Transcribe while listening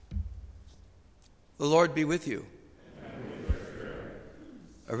The Lord be with you. And with your spirit.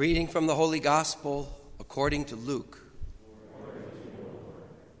 A reading from the Holy Gospel according to Luke.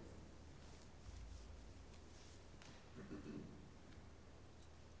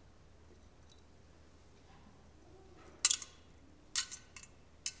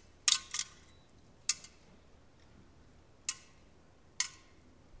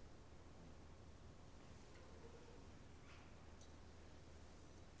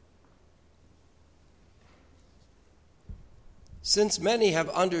 Since many have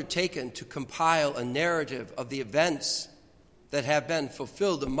undertaken to compile a narrative of the events that have been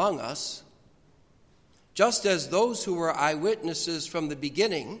fulfilled among us, just as those who were eyewitnesses from the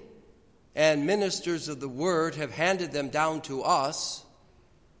beginning and ministers of the word have handed them down to us,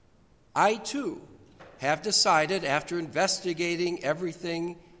 I too have decided, after investigating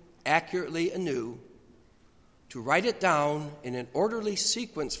everything accurately anew, to write it down in an orderly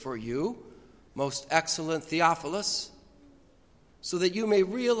sequence for you, most excellent Theophilus, so that you may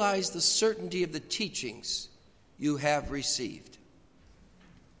realize the certainty of the teachings you have received.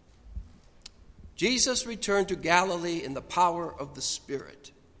 Jesus returned to Galilee in the power of the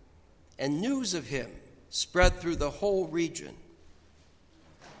Spirit, and news of him spread through the whole region.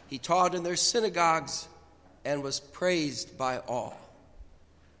 He taught in their synagogues and was praised by all.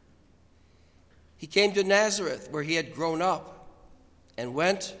 He came to Nazareth, where he had grown up, and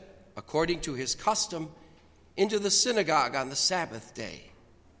went, according to his custom, into the synagogue on the Sabbath day.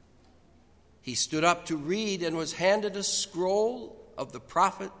 He stood up to read and was handed a scroll of the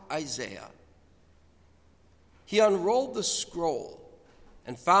prophet Isaiah. He unrolled the scroll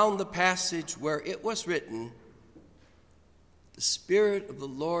and found the passage where it was written, "The Spirit of the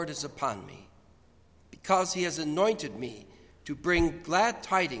Lord is upon me, because he has anointed me to bring glad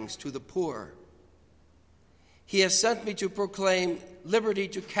tidings to the poor. He has sent me to proclaim liberty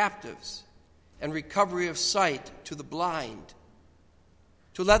to captives and recovery of sight to the blind,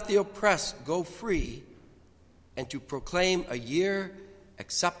 to let the oppressed go free, and to proclaim a year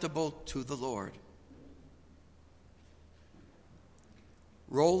acceptable to the Lord."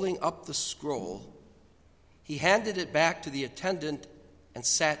 Rolling up the scroll, he handed it back to the attendant and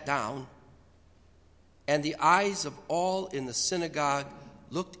sat down, and the eyes of all in the synagogue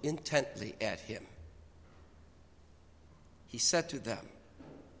looked intently at him. He said to them,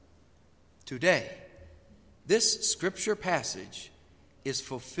 "Today, this scripture passage is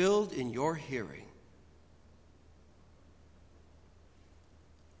fulfilled in your hearing."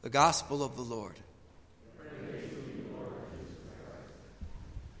 The Gospel of the Lord. Praise to you, Lord Jesus Christ.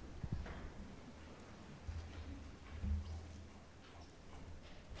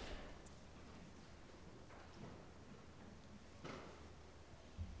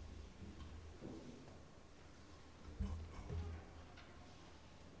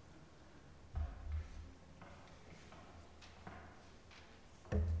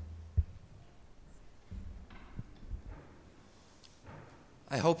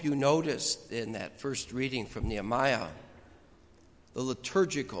 I hope you noticed in that first reading from Nehemiah the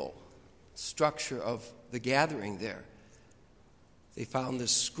liturgical structure of the gathering there. They found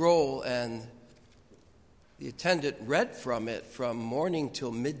this scroll, and the attendant read from it from morning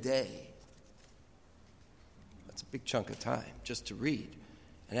till midday. That's a big chunk of time just to read.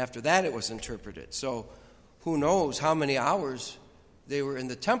 And after that, it was interpreted. So who knows how many hours they were in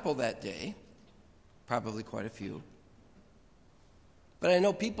the temple that day? Probably quite a few. But I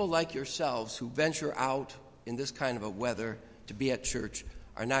know people like yourselves who venture out in this kind of a weather to be at church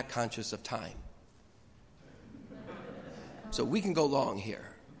are not conscious of time. So we can go long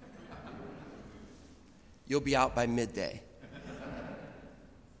here. You'll be out by midday.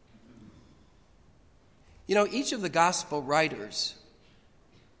 You know, each of the gospel writers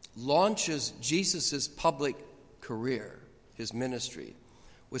launches Jesus' public career, his ministry,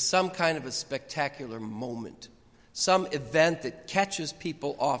 with some kind of a spectacular moment. Some event that catches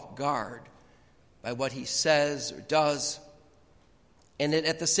people off guard by what he says or does, and it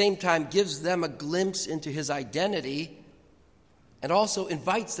at the same time gives them a glimpse into his identity and also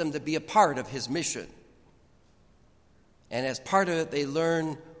invites them to be a part of his mission. And as part of it, they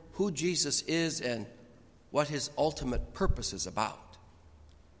learn who Jesus is and what his ultimate purpose is about.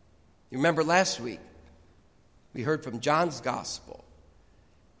 You remember last week, we heard from John's gospel,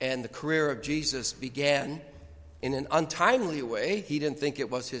 and the career of Jesus began in an untimely way. He didn't think it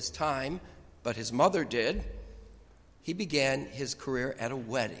was his time, but his mother did. He began his career at a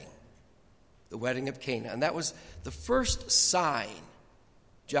wedding, the wedding of Cana. And that was the first sign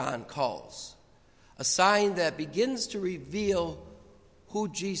John calls, a sign that begins to reveal who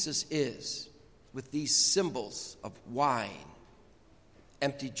Jesus is with these symbols of wine,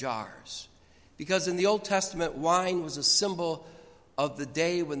 empty jars, because in the Old Testament, wine was a symbol of the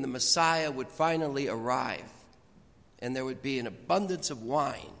day when the Messiah would finally arrive, and there would be an abundance of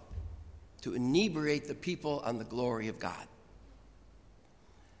wine to inebriate the people on the glory of God.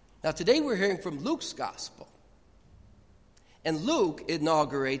 Now, today we're hearing from Luke's gospel. And Luke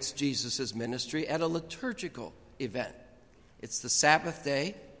inaugurates Jesus' ministry at a liturgical event. It's the Sabbath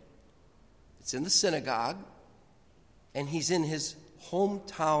day, it's in the synagogue, and he's in his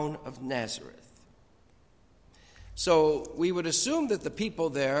hometown of Nazareth. So we would assume that the people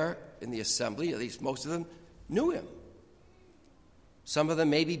there in the assembly, at least most of them, knew him. Some of them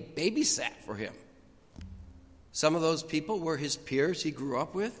maybe babysat for him. Some of those people were his peers he grew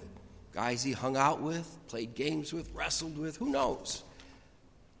up with, guys he hung out with, played games with, wrestled with, who knows?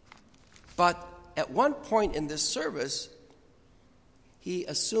 But at one point in this service, he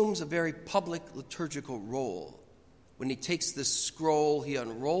assumes a very public liturgical role. When he takes this scroll, he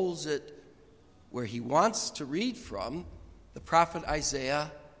unrolls it where he wants to read from the prophet Isaiah,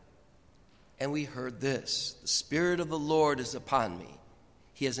 and we heard this: "The Spirit of the Lord is upon me.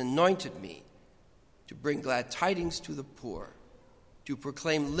 He has anointed me to bring glad tidings to the poor, to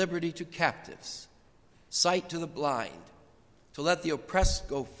proclaim liberty to captives, sight to the blind, to let the oppressed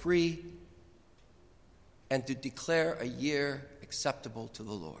go free, and to declare a year acceptable to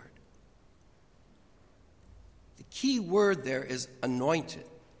the Lord." The key word there is anointed.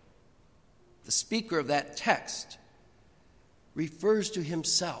 The speaker of that text refers to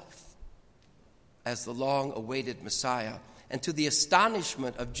himself as the long-awaited Messiah, and to the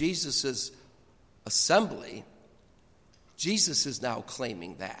astonishment of Jesus' assembly, Jesus is now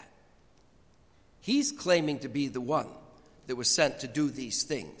claiming that. He's claiming to be the one that was sent to do these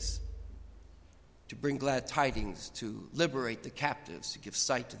things, to bring glad tidings, to liberate the captives, to give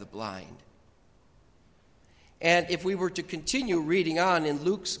sight to the blind. And if we were to continue reading on in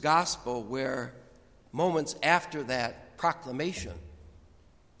Luke's gospel, where moments after that proclamation,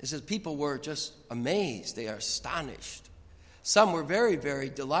 it says people were just amazed. They are astonished. Some were very,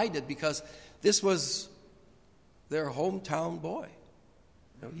 very delighted because this was their hometown boy.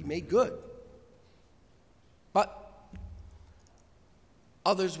 He made good. But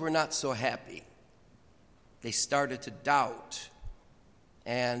others were not so happy. They started to doubt.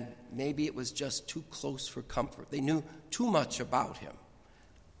 And maybe it was just too close for comfort. They knew too much about him.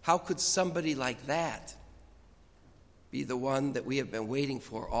 How could somebody like that be the one that we have been waiting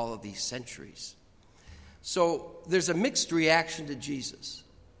for all of these centuries? So there's a mixed reaction to Jesus.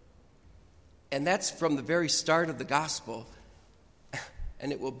 And that's from the very start of the gospel,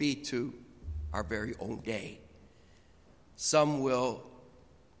 and it will be to our very own day. Some will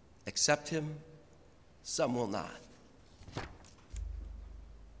accept him, some will not.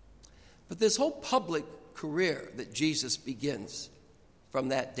 But this whole public career that Jesus begins from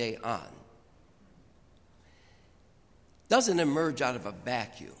that day on doesn't emerge out of a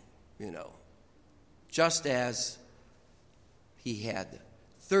vacuum, just as he had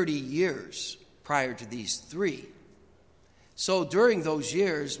 30 years prior to these 3. So during those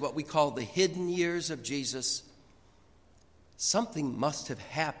years, what we call the hidden years of Jesus, something must have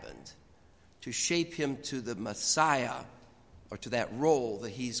happened to shape him to the Messiah, or to that role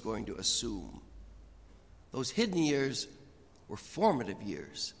that he's going to assume. Those hidden years were formative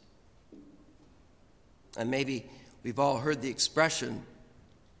years. And maybe we've all heard the expression,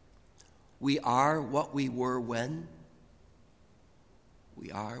 "We are what we were when."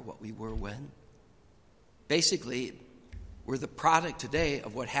 We are what we were when. Basically, we're the product today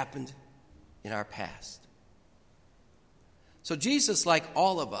of what happened in our past. So Jesus, like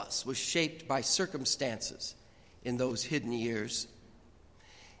all of us, was shaped by circumstances in those hidden years.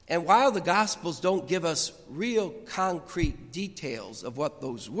 And while the Gospels don't give us real concrete details of what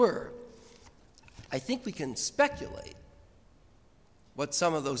those were, I think we can speculate what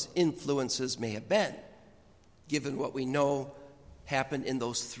some of those influences may have been, given what we know happened in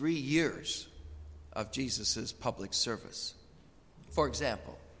those 3 years of Jesus' public service. For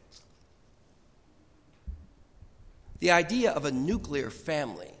example, the idea of a nuclear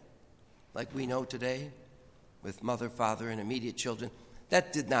family, like we know today, with mother, father, and immediate children,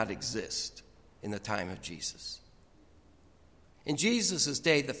 that did not exist in the time of Jesus. In Jesus'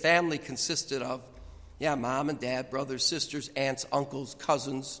 day, the family consisted of, mom and dad, brothers, sisters, aunts, uncles,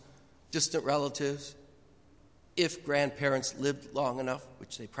 cousins, distant relatives, if grandparents lived long enough,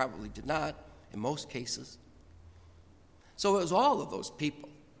 which they probably did not in most cases. So it was all of those people.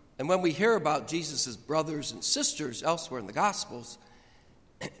 And when we hear about Jesus' brothers and sisters elsewhere in the Gospels,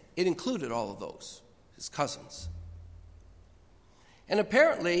 it included all of those, his cousins. And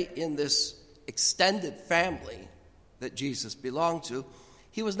apparently in this extended family that Jesus belonged to,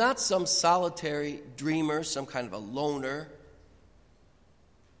 He was not some solitary dreamer, some kind of a loner,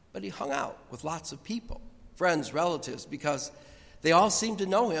 but he hung out with lots of people, friends, relatives, because they all seemed to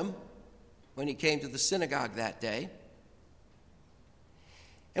know him when he came to the synagogue that day.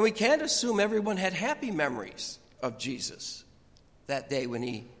 And we can't assume everyone had happy memories of Jesus that day when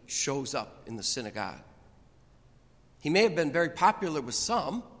he shows up in the synagogue. He may have been very popular with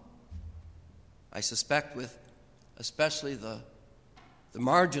some, I suspect with especially the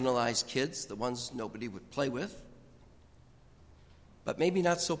marginalized kids, the ones nobody would play with, but maybe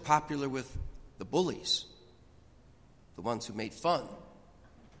not so popular with the bullies, the ones who made fun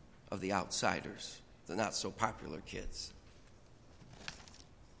of the outsiders, the not so popular kids.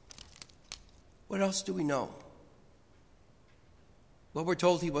 What else do we know? Well, we're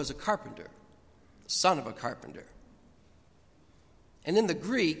told he was a carpenter, the son of a carpenter. And in the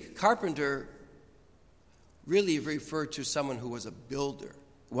Greek, carpenter really referred to someone who was a builder.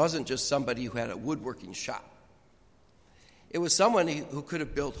 It wasn't just somebody who had a woodworking shop. It was someone who could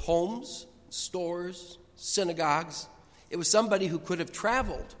have built homes, stores, synagogues. It was somebody who could have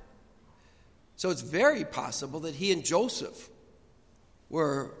traveled. So it's very possible that he and Joseph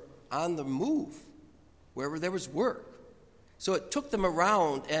were on the move wherever there was work. So it took them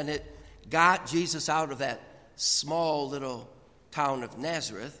around, and it got Jesus out of that small little town of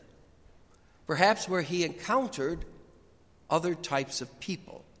Nazareth, perhaps where he encountered other types of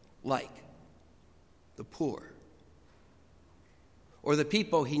people, like the poor, or the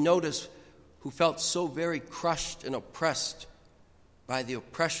people he noticed who felt so very crushed and oppressed by the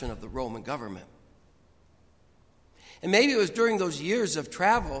oppression of the Roman government. And maybe it was during those years of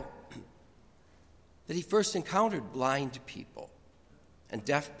travel that he first encountered blind people and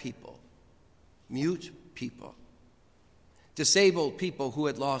deaf people, mute people, disabled people who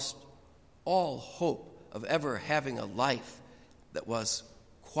had lost all hope of ever having a life that was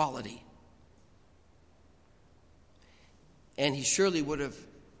quality. And he surely would have,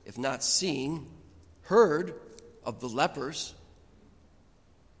 if not seen, heard of the lepers.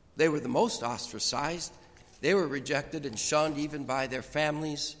 They were the most ostracized. They were rejected and shunned even by their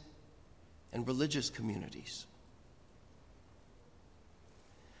families and religious communities.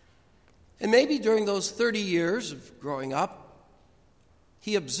 And maybe during those 30 years of growing up,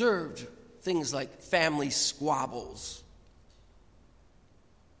 he observed things like family squabbles,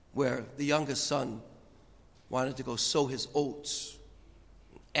 where the youngest son wanted to go sow his oats,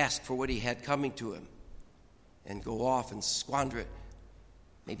 ask for what he had coming to him, and go off and squander it.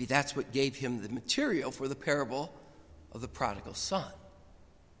 Maybe that's what gave him the material for the parable of the prodigal son.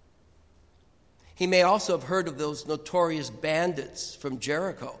 He may also have heard of those notorious bandits from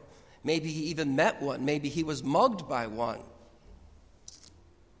Jericho. Maybe he even met one. Maybe he was mugged by one,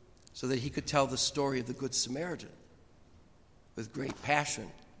 so that he could tell the story of the Good Samaritan with great passion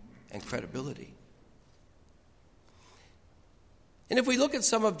and credibility. And if we look at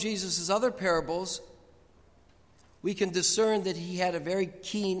some of Jesus' other parables, we can discern that he had a very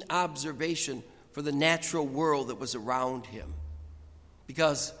keen observation for the natural world that was around him.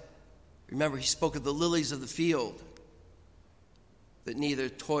 Because, remember, he spoke of the lilies of the field that neither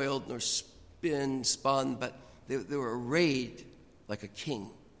toiled nor spun, but they were arrayed like a king.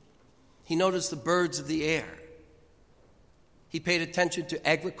 He noticed the birds of the air. He paid attention to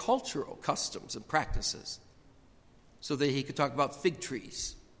agricultural customs and practices so that he could talk about fig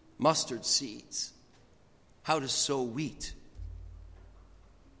trees, mustard seeds, how to sow wheat.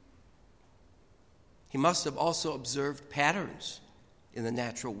 He must have also observed patterns in the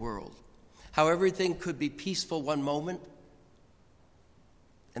natural world, how everything could be peaceful one moment,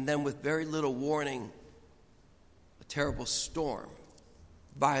 and then with very little warning, a terrible storm,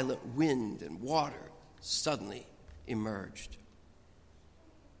 violent wind and water suddenly emerged.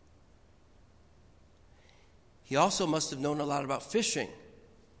 He also must have known a lot about fishing,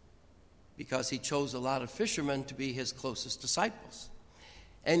 because he chose a lot of fishermen to be his closest disciples.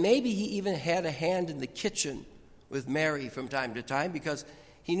 And maybe he even had a hand in the kitchen with Mary from time to time, because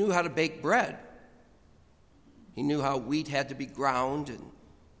he knew how to bake bread. He knew how wheat had to be ground and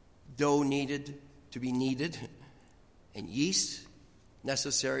dough needed to be kneaded and yeast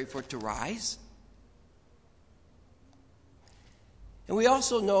necessary for it to rise. And we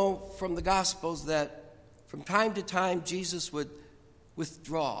also know from the Gospels that from time to time Jesus would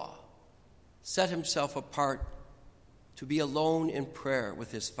withdraw, set himself apart to be alone in prayer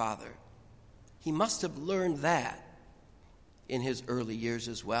with his Father. He must have learned that in his early years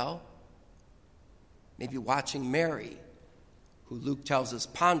as well. Maybe watching Mary, who Luke tells us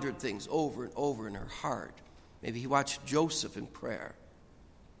pondered things over and over in her heart. Maybe he watched Joseph in prayer.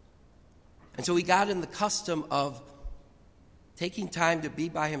 And so he got in the custom of taking time to be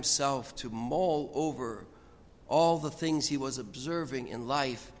by himself, to mull over all the things he was observing in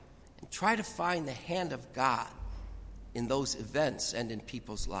life and try to find the hand of God in those events and in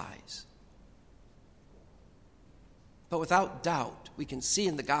people's lives. But without doubt, we can see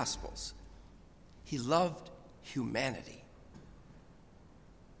in the Gospels, he loved humanity.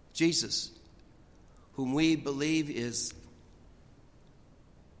 Jesus, whom we believe is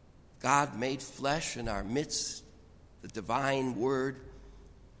God made flesh in our midst, the divine word,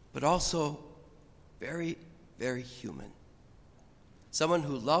 but also very, very human. Someone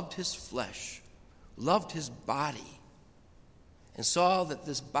who loved his flesh, loved his body, and saw that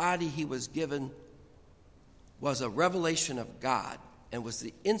this body he was given was a revelation of God and was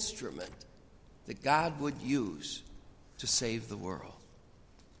the instrument that God would use to save the world.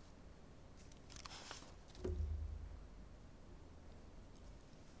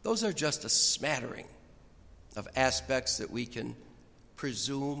 Those are just a smattering of aspects that we can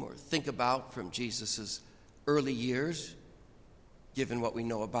presume or think about from Jesus' early years, given what we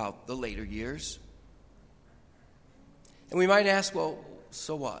know about the later years. And we might ask, well,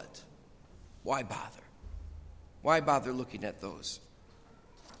 so what? Why bother? Why bother looking at those?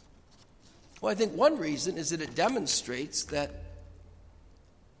 Well, I think one reason is that it demonstrates that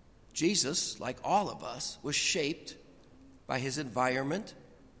Jesus, like all of us, was shaped by his environment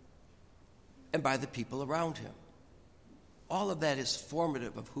and by the people around him. All of that is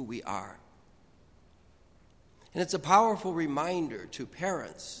formative of who we are. And it's a powerful reminder to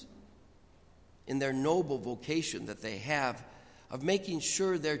parents in their noble vocation that they have of making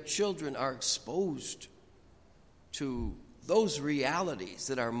sure their children are exposed to those realities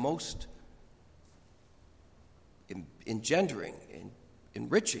that are most engendering and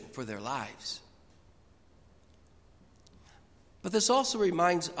enriching for their lives. But this also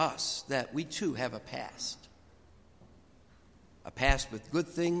reminds us that we too have a past with good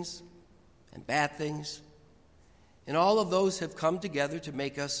things and bad things, and all of those have come together to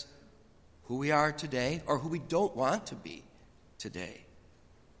make us who we are today or who we don't want to be today.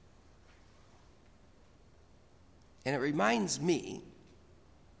 And it reminds me,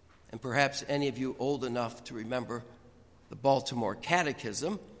 and perhaps any of you old enough to remember the Baltimore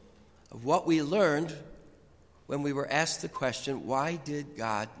Catechism, of what we learned when we were asked the question, why did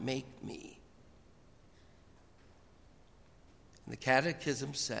God make me? And the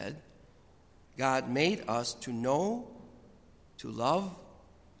Catechism said, God made us to know, to love,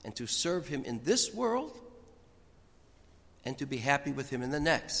 and to serve him in this world, and to be happy with him in the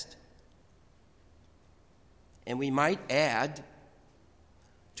next. And we might add,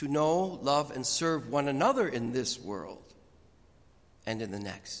 to know, love, and serve one another in this world and in the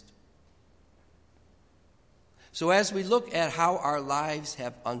next. So as we look at how our lives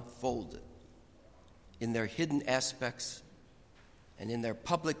have unfolded in their hidden aspects and in their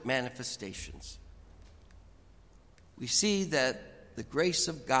public manifestations, we see that the grace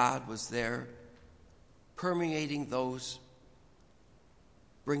of God was there permeating those,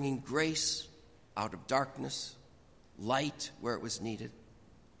 bringing grace out of darkness, light where it was needed.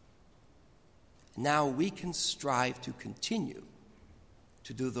 Now we can strive to continue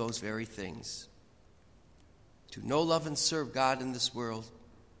to do those very things, to know, love, and serve God in this world,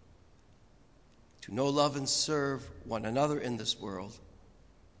 to know, love, and serve one another in this world,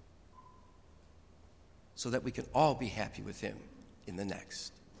 so that we can all be happy with him in the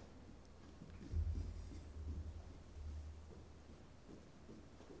next.